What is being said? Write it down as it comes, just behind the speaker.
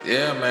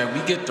Yeah, man,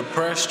 we get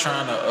depressed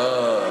trying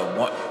to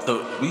want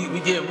the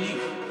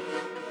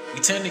we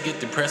tend to get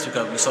depressed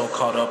because we so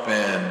caught up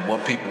in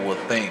what people will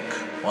think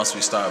once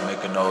we start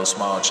making those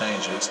small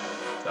changes.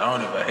 I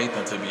don't even hate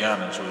them, to be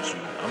honest with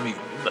you. I mean,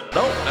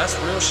 no, that's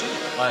real shit.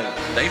 Like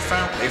they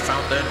found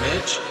their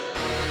niche.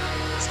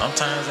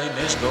 Sometimes they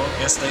niche go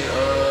against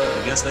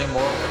their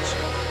morals.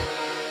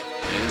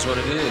 It is what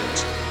it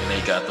is, and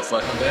they got the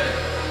fucking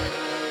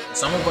bag.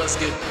 Some of us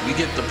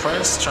get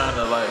depressed trying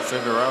to like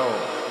figure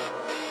out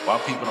why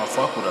people don't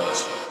fuck with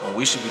us when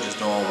we should be just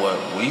doing what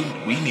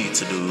we need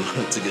to do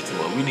to get to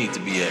where we need to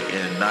be at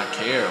and not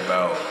care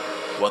about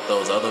what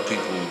those other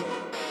people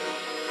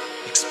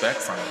expect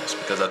from us,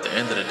 because at the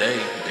end of the day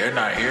they're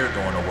not here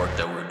doing the work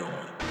that we're doing.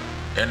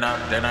 They're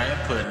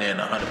not putting in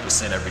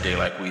 100% every day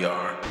like we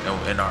are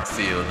in our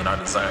field, in our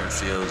desired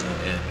fields,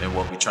 and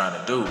what we're trying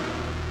to do.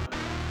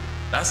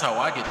 That's how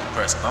I get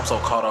depressed. 'Cause I'm so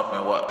caught up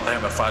in what,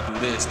 damn, if I do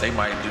this, they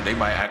might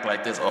act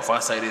like this, or if I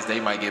say this, they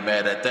might get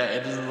mad at that.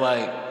 And it's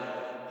like,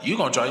 you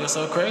gonna drive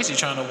yourself crazy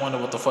trying to wonder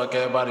what the fuck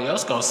everybody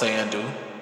else gonna say and do.